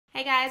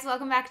Hey guys,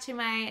 welcome back to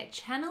my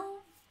channel.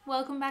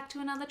 Welcome back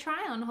to another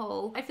try on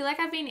haul. I feel like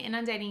I've been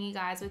inundating you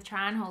guys with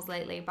try on hauls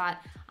lately, but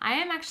I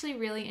am actually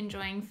really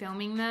enjoying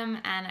filming them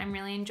and I'm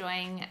really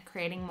enjoying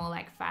creating more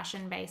like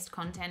fashion based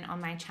content on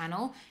my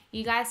channel.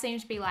 You guys seem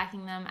to be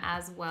liking them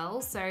as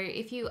well. So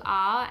if you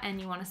are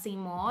and you want to see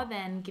more,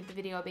 then give the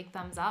video a big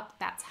thumbs up.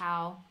 That's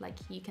how like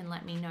you can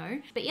let me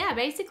know. But yeah,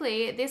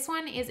 basically this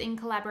one is in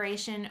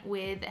collaboration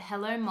with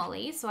Hello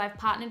Molly. So I've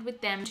partnered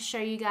with them to show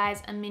you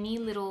guys a mini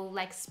little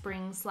like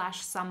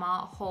spring/summer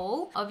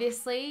haul.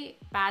 Obviously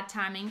bad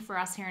timing for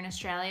us here in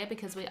Australia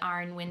because we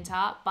are in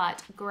winter,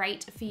 but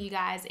great for you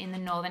guys in the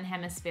Northern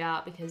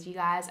Hemisphere because you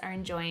guys are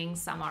enjoying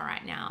summer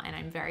right now and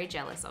I'm very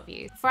jealous of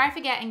you. Before I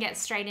forget and get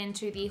straight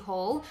into the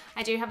haul,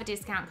 I do have a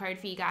discount code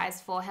for you guys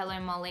for Hello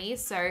Molly.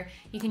 So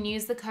you can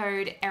use the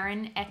code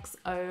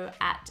ErinXO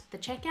at the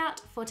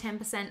checkout for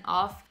 10%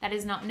 off. That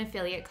is not an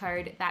affiliate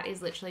code. That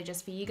is literally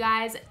just for you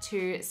guys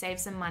to save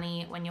some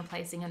money when you're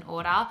placing an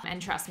order.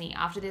 And trust me,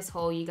 after this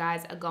haul, you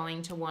guys are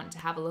going to want to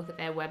have a look at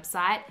their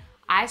website.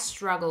 I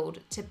struggled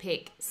to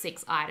pick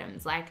 6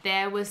 items. Like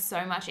there was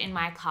so much in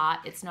my cart,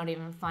 it's not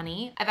even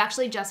funny. I've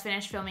actually just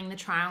finished filming the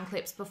try on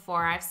clips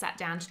before I've sat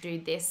down to do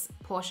this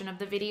portion of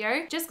the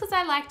video, just because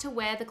I like to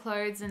wear the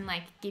clothes and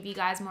like give you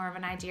guys more of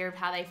an idea of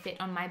how they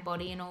fit on my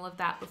body and all of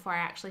that before I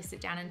actually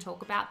sit down and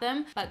talk about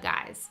them. But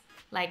guys,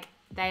 like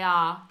they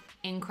are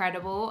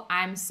incredible.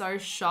 I'm so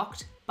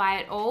shocked by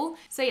it all.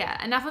 So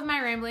yeah, enough of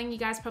my rambling. You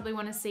guys probably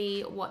want to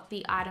see what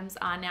the items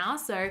are now.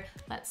 So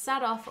let's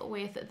start off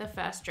with the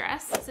first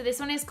dress. So this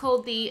one is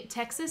called the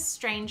Texas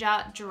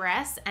Stranger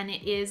dress and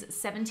it is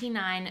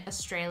 79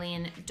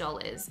 Australian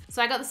dollars.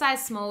 So I got the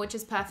size small, which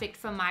is perfect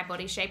for my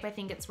body shape. I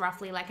think it's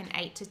roughly like an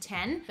 8 to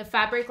 10. The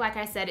fabric, like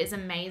I said, is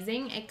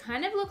amazing. It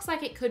kind of looks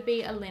like it could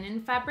be a linen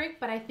fabric,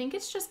 but I think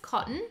it's just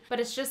cotton, but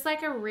it's just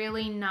like a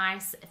really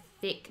nice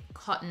thick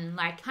cotton,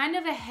 like kind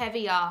of a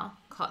heavier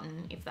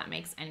cotton, if that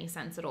makes any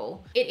sense at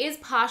all. It is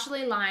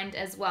partially lined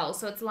as well.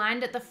 So it's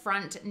lined at the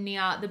front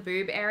near the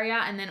boob area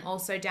and then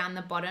also down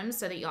the bottom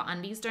so that your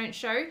undies don't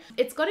show.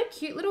 It's got a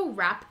cute little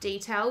wrap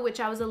detail, which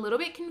I was a little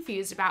bit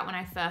confused about when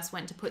I first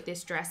went to put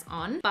this dress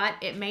on, but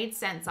it made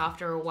sense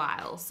after a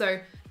while.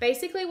 So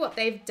basically what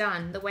they've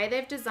done, the way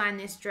they've designed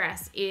this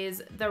dress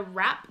is the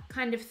wrap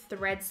kind of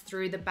threads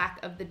through the back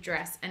of the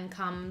dress and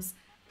comes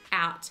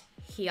out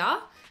here.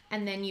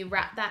 And then you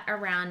wrap that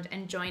around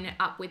and join it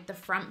up with the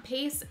front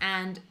piece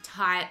and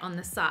tie it on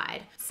the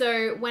side.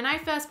 So when I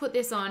first put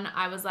this on,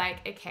 I was like,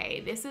 okay,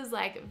 this is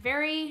like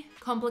very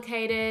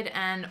complicated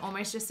and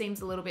almost just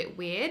seems a little bit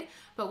weird.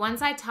 But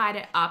once I tied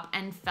it up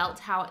and felt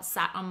how it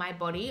sat on my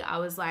body, I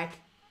was like,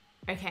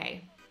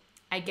 okay,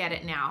 I get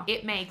it now.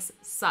 It makes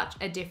such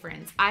a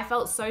difference. I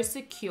felt so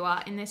secure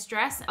in this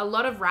dress. A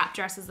lot of wrap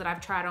dresses that I've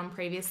tried on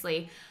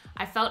previously,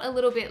 I felt a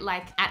little bit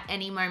like at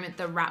any moment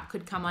the wrap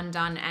could come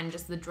undone and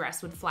just the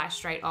dress would fly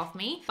straight off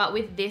me. But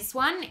with this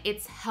one,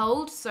 it's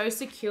held so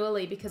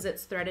securely because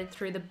it's threaded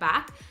through the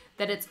back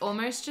that it's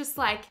almost just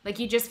like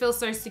you just feel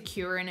so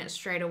secure in it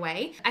straight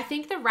away. I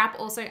think the wrap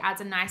also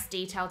adds a nice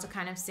detail to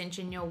kind of cinch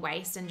in your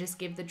waist and just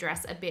give the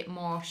dress a bit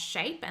more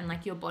shape and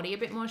like your body a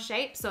bit more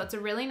shape. So it's a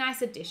really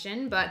nice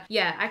addition. But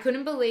yeah, I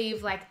couldn't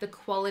believe like the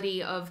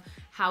quality of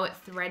how it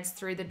threads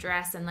through the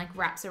dress and like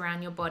wraps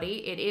around your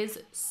body. It is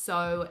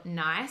so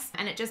nice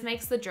and it just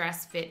makes the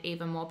dress fit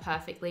even more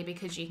perfectly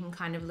because you can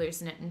kind of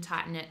loosen it and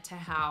tighten it to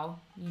how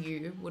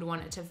you would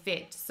want it to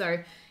fit. So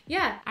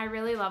yeah, I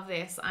really love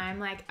this. I'm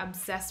like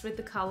obsessed with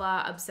the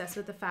color, obsessed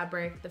with the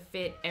fabric, the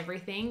fit,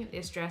 everything.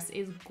 This dress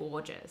is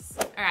gorgeous.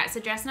 All right, so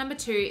dress number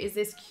 2 is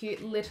this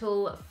cute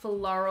little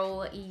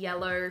floral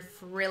yellow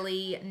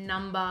frilly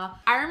number.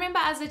 I remember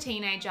as a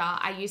teenager,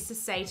 I used to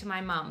say to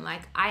my mum,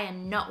 like, I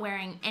am not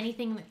wearing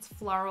anything that's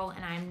floral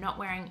and I am not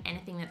wearing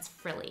anything that's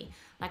frilly.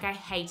 Like I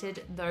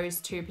hated those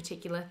 2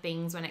 particular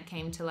things when it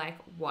came to like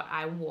what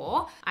I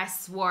wore. I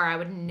swore I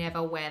would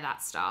never wear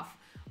that stuff.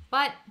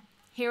 But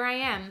here I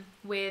am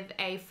with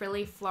a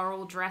frilly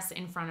floral dress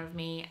in front of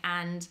me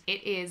and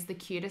it is the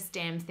cutest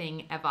damn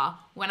thing ever.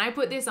 When I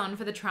put this on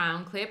for the try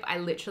on clip, I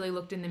literally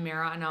looked in the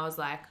mirror and I was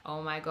like,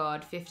 oh my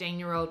God,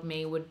 15-year-old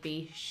me would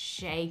be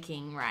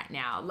shaking right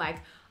now. Like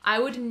I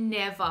would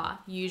never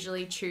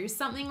usually choose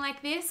something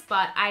like this,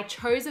 but I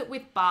chose it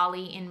with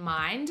Bali in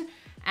mind.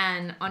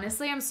 And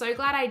honestly, I'm so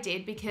glad I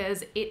did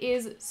because it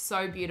is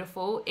so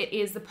beautiful. It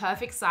is the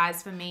perfect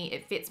size for me.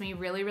 It fits me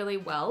really, really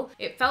well.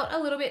 It felt a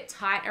little bit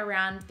tight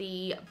around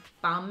the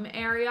bum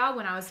area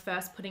when I was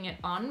first putting it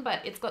on,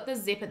 but it's got the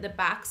zip at the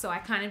back. So I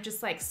kind of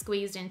just like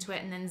squeezed into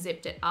it and then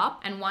zipped it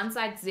up. And once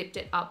I'd zipped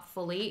it up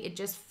fully, it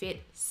just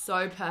fit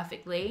so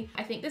perfectly.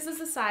 I think this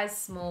is a size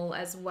small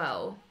as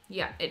well.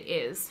 Yeah, it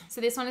is.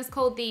 So this one is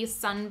called the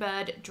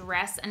Sunbird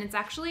dress and it's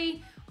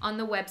actually On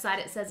the website,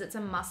 it says it's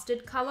a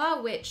mustard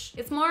color, which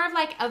it's more of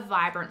like a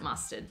vibrant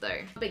mustard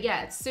though. But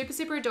yeah, it's super,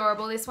 super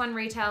adorable. This one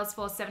retails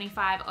for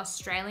 75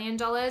 Australian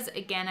dollars.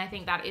 Again, I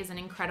think that is an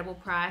incredible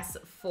price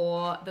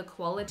for the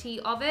quality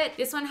of it.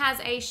 This one has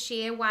a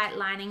sheer white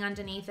lining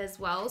underneath as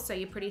well, so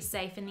you're pretty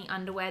safe in the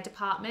underwear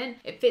department.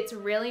 It fits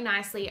really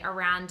nicely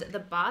around the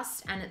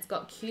bust, and it's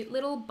got cute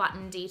little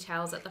button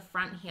details at the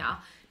front here.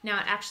 Now,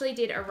 it actually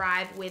did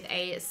arrive with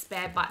a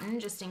spare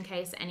button just in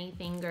case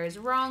anything goes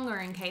wrong or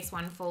in case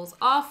one falls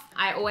off.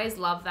 I always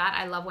love that.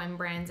 I love when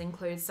brands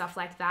include stuff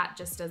like that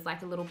just as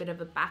like a little bit of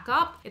a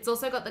backup. It's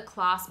also got the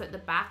clasp at the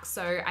back,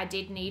 so I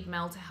did need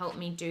Mel to help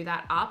me do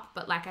that up.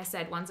 But like I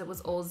said, once it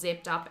was all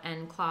zipped up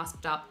and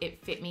clasped up,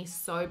 it fit me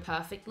so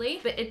perfectly.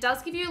 But it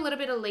does give you a little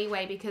bit of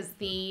leeway because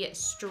the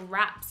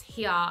straps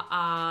here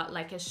are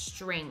like a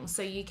string,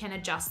 so you can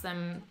adjust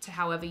them to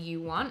however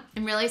you want.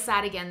 I'm really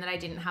sad again that I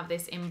didn't have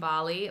this in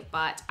Bali,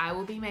 but I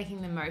will be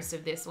making the most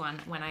of this one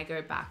when I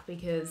go back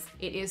because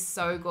it is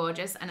so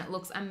gorgeous and it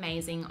looks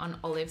amazing on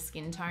olive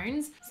skin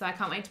tones. So I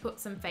can't wait to put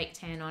some fake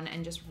tan on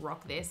and just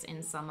rock this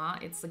in summer.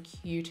 It's the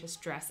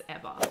cutest dress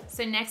ever.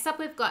 So next up,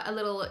 we've got a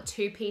little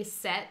two-piece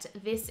set.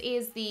 This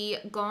is the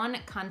Gone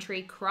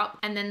Country crop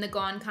and then the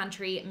Gone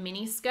Country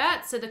mini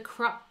skirt. So the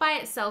crop by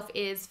itself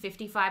is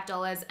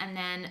 $55 and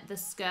then the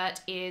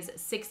skirt is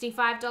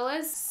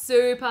 $65.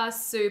 Super,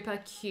 super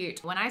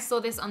cute. When I saw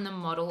this on the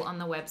model on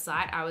the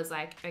website, I was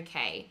like,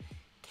 okay,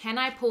 can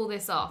I pull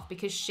this off?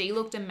 Because she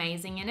looked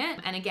amazing in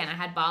it. And again, I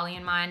had Bali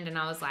in mind and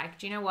I was like,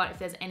 do you know what? If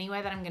there's any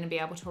way that I'm gonna be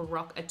able to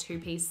rock a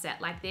two-piece set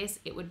like this,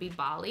 it would be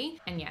Bali.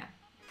 And yeah,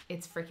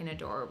 it's freaking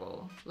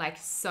adorable. Like,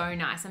 so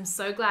nice. I'm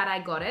so glad I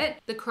got it.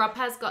 The crop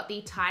has got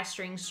the tie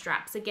string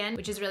straps again,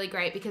 which is really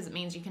great because it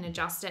means you can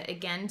adjust it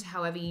again to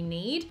however you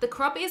need. The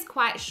crop is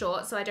quite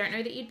short, so I don't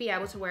know that you'd be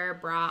able to wear a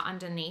bra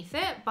underneath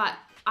it, but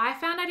I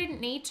found I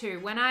didn't need to.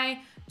 When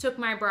I took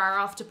my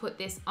bra off to put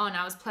this on,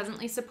 I was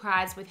pleasantly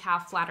surprised with how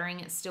flattering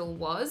it still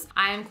was.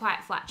 I am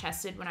quite flat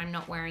chested when I'm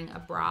not wearing a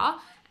bra,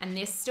 and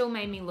this still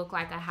made me look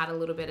like I had a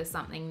little bit of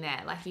something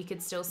there. Like, you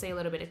could still see a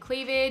little bit of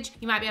cleavage.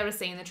 You might be able to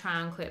see in the try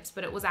on clips,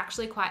 but it was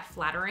actually quite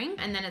flattering.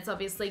 And then it's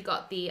obviously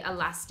got the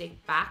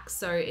elastic back,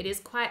 so it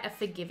is quite a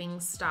forgiving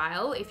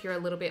style. If you're a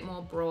little bit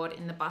more broad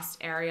in the bust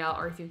area,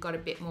 or if you've got a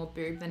bit more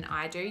boob than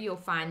I do, you'll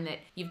find that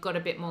you've got a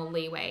bit more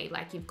leeway,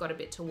 like you've got a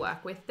bit to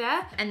work with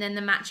there. And then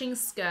the matching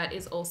skirt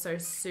is also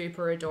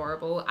super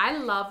adorable. I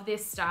love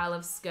this style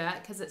of skirt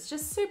because it's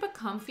just super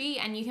comfy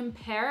and you can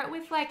pair it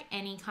with like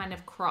any kind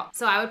of crop.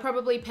 So I would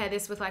probably pair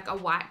this with like a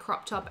white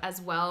crop top as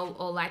well,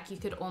 or like you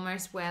could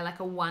almost wear like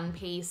a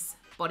one-piece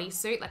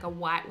bodysuit, like a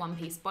white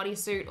one-piece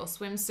bodysuit or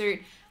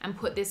swimsuit, and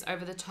put this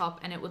over the top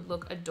and it would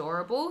look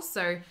adorable.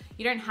 So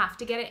you don't have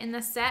to get it in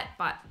the set,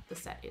 but the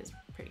set is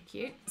pretty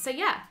cute. So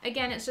yeah,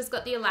 again, it's just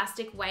got the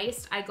elastic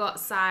waist. I got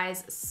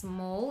size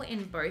small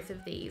in both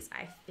of these,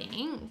 I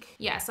think.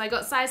 Yeah, so I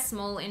got size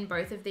small in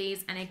both of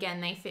these, and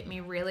again, they fit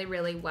me really,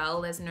 really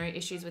well. There's no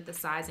issues with the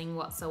sizing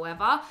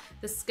whatsoever.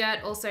 The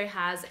skirt also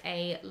has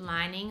a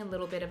lining, a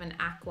little bit of an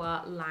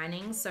aqua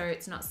lining, so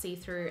it's not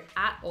see-through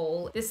at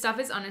all. This stuff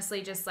is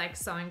honestly just like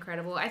so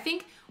incredible. I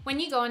think when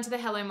you go onto the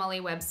Hello Molly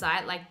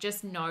website, like,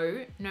 just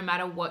know, no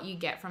matter what you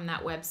get from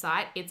that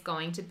website, it's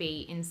going to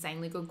be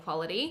insanely good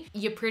quality.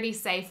 You're pretty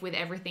safe with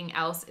everything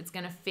else. It's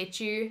gonna fit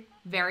you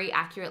very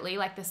accurately.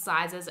 Like, the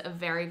sizes are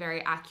very,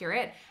 very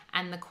accurate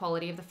and the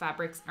quality of the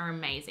fabrics are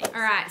amazing.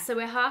 All right, so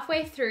we're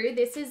halfway through.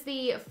 This is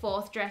the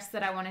fourth dress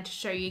that I wanted to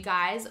show you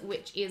guys,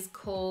 which is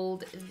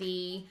called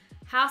the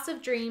House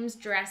of Dreams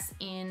dress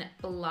in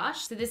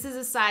blush. So this is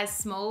a size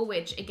small,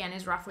 which again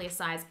is roughly a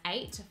size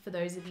 8 for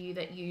those of you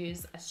that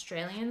use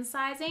Australian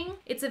sizing.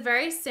 It's a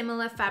very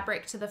similar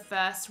fabric to the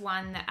first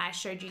one that I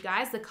showed you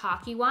guys, the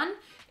khaki one.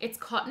 It's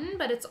cotton,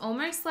 but it's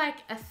almost like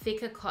a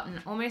thicker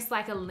cotton, almost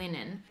like a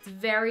linen. It's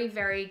very,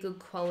 very good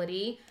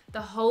quality.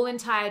 The whole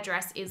entire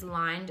dress is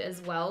lined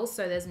as well,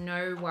 so there's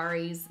no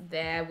worries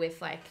there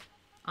with like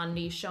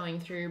undies showing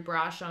through,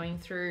 bra showing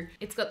through.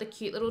 It's got the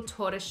cute little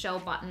tortoise shell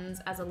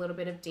buttons as a little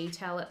bit of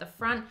detail at the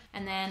front,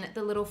 and then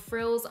the little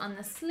frills on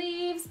the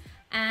sleeves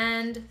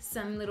and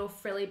some little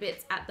frilly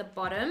bits at the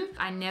bottom.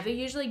 I never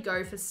usually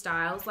go for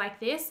styles like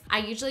this. I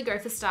usually go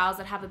for styles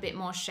that have a bit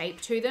more shape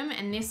to them,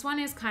 and this one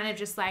is kind of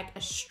just like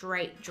a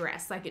straight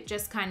dress. Like, it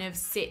just kind of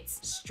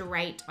sits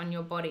straight on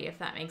your body, if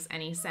that makes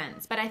any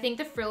sense. But I think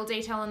the frill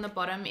detail on the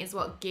bottom is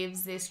what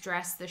gives this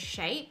dress the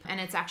shape, and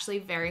it's actually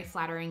very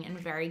flattering and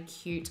very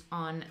cute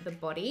on the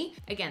body.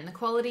 Again, the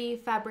quality,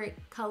 fabric,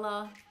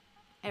 color,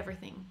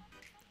 everything.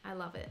 I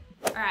love it.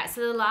 All right,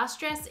 so the last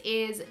dress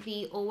is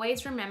the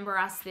Always Remember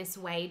Us This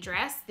Way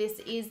dress. This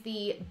is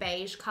the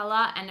beige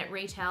color and it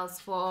retails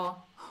for...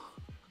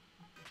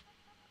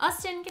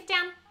 Austin, get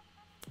down,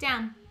 get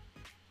down,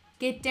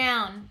 get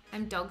down.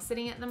 I'm dog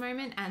sitting at the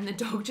moment and the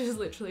dog just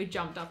literally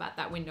jumped up at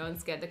that window and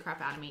scared the crap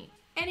out of me.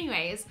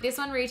 Anyways, this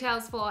one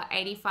retails for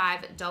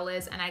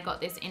 $85 and I got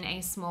this in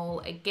a small.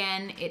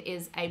 Again, it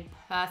is a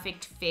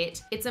perfect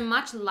fit. It's a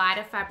much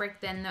lighter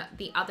fabric than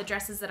the other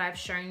dresses that I've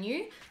shown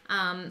you,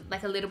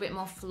 like a little bit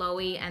more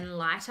flowy and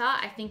lighter.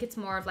 I think it's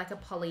more of like a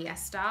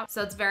polyester,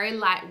 so it's very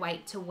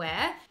lightweight to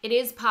wear. It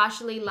is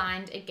partially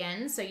lined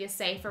again, so you're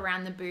safe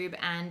around the boob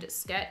and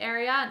skirt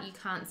area. You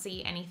can't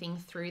see anything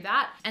through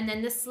that. And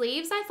then the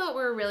sleeves I thought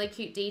were a really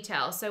cute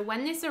detail. So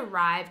when this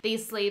arrived,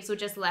 these sleeves were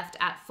just left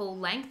at full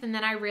length, and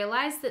then I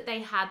realized that they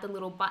had the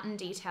little button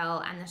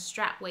detail and the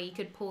strap where you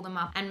could pull them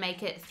up and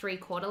make it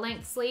 3/4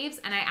 length sleeves,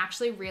 and I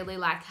actually really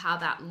like how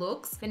that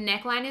looks. The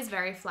neckline is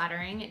very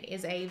flattering. It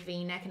is a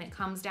V-neck and it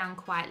comes down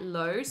quite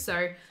low,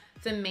 so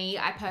for me,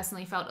 I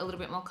personally felt a little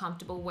bit more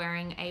comfortable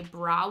wearing a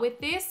bra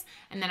with this,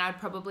 and then I'd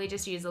probably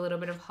just use a little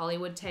bit of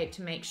Hollywood tape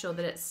to make sure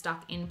that it's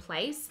stuck in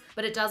place.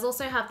 But it does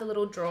also have the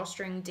little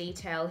drawstring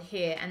detail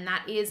here, and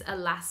that is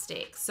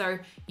elastic, so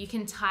you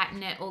can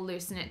tighten it or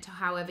loosen it to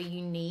however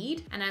you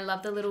need. And I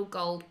love the little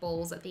gold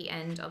balls at the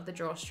end of the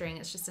drawstring.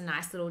 It's just a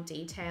nice little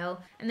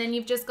detail. And then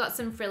you've just got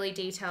some frilly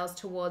details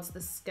towards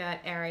the skirt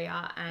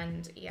area,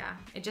 and yeah,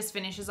 it just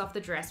finishes off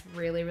the dress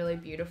really, really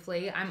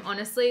beautifully. I'm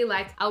honestly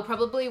like, I'll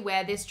probably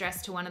wear this dress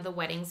to one of the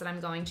weddings that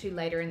I'm going to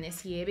later in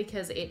this year,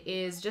 because it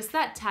is just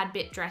that tad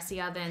bit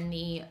dressier than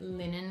the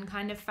linen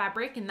kind of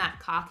fabric in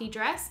that khaki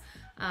dress.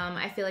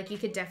 I feel like you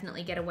could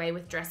definitely get away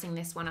with dressing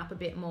this one up a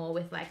bit more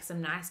with like some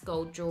nice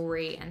gold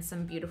jewelry and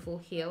some beautiful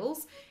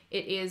heels.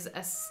 It is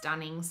a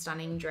stunning,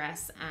 stunning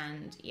dress,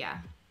 and yeah,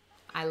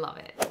 I love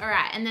it. All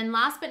right, and then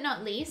last but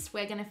not least,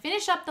 we're gonna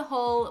finish up the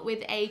haul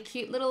with a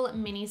cute little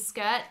mini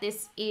skirt.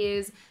 This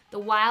is the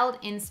Wild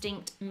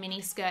Instinct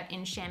mini skirt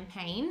in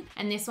champagne,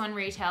 and this one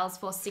retails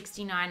for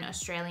 69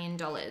 Australian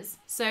dollars.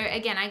 So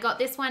again, I got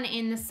this one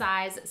in the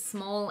size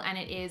small, and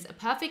it is a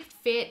perfect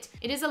fit.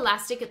 It is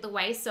elastic at the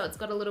waist, so it's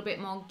got a little bit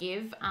more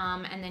give,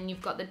 and then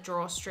you've got the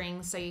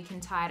drawstring so you can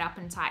tie it up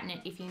and tighten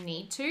it if you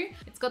need to.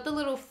 It's got the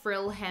little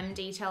frill hem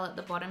detail at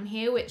the bottom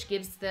here, which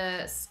gives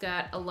the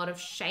skirt a lot of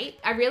shape.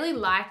 I really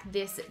like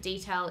this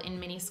detail in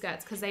mini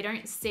skirts because they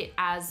don't sit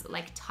as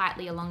like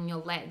tightly along your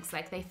legs.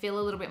 Like they feel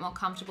a little bit more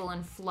comfortable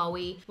and flowy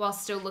while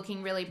still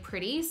looking really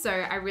pretty. So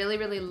I really,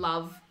 really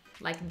love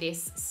like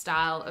this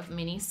style of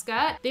mini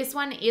skirt. This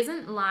one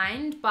isn't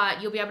lined,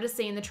 but you'll be able to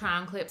see in the try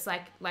on clips,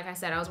 like I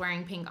said, I was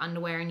wearing pink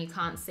underwear and you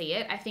can't see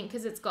it. I think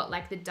because it's got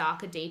like the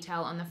darker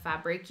detail on the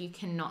fabric, you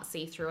cannot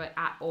see through it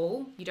at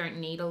all. You don't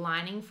need a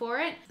lining for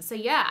it. So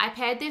yeah, I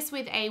paired this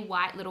with a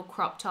white little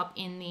crop top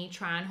in the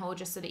try on haul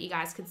just so that you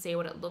guys could see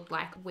what it looked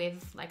like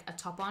with like a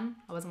top on.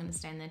 I wasn't gonna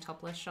stand there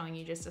topless showing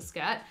you just a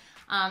skirt.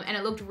 And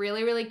it looked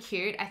really, really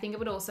cute. I think it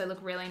would also look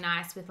really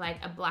nice with like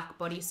a black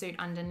bodysuit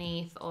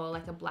underneath, or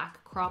like a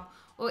black crop,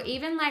 or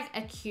even like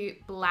a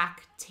cute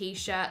black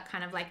t-shirt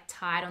kind of like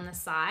tied on the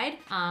side.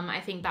 I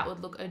think that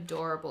would look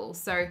adorable.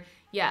 So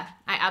yeah,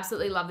 I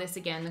absolutely love this.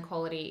 Again, the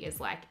quality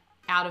is like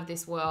out of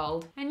this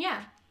world. And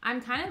yeah,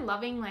 I'm kind of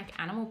loving like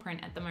animal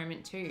print at the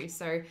moment too.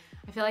 So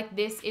I feel like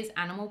this is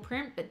animal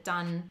print, but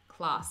done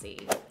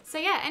classy. So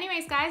yeah,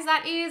 anyways guys,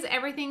 that is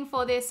everything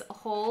for this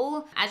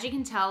haul. As you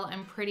can tell,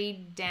 I'm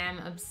pretty damn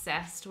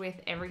obsessed with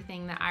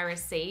everything that I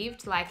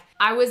received. Like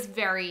I was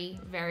very,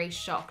 very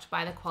shocked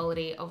by the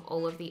quality of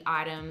all of the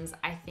items.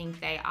 I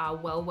think they are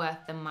well worth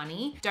the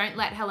money. Don't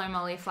let Hello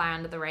Molly fly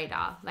under the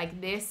radar.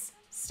 Like this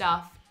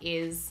stuff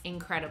is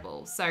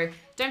incredible. So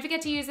don't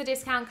forget to use the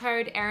discount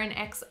code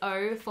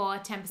ErinXO for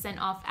 10%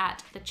 off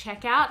at the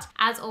checkout.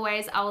 As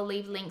always, I will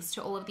leave links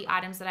to all of the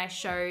items that I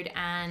showed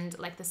and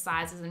like the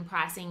sizes and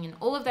pricing and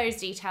all of those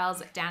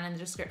details down in the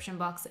description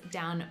box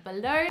down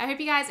below. I hope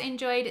you guys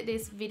enjoyed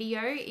this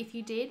video. If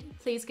you did,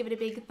 please give it a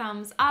big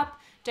thumbs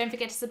up. Don't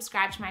forget to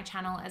subscribe to my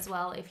channel as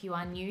well if you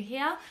are new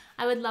here.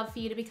 I would love for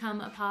you to become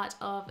a part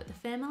of the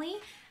family.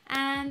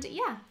 And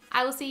yeah,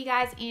 I will see you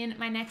guys in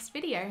my next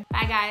video.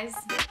 Bye guys.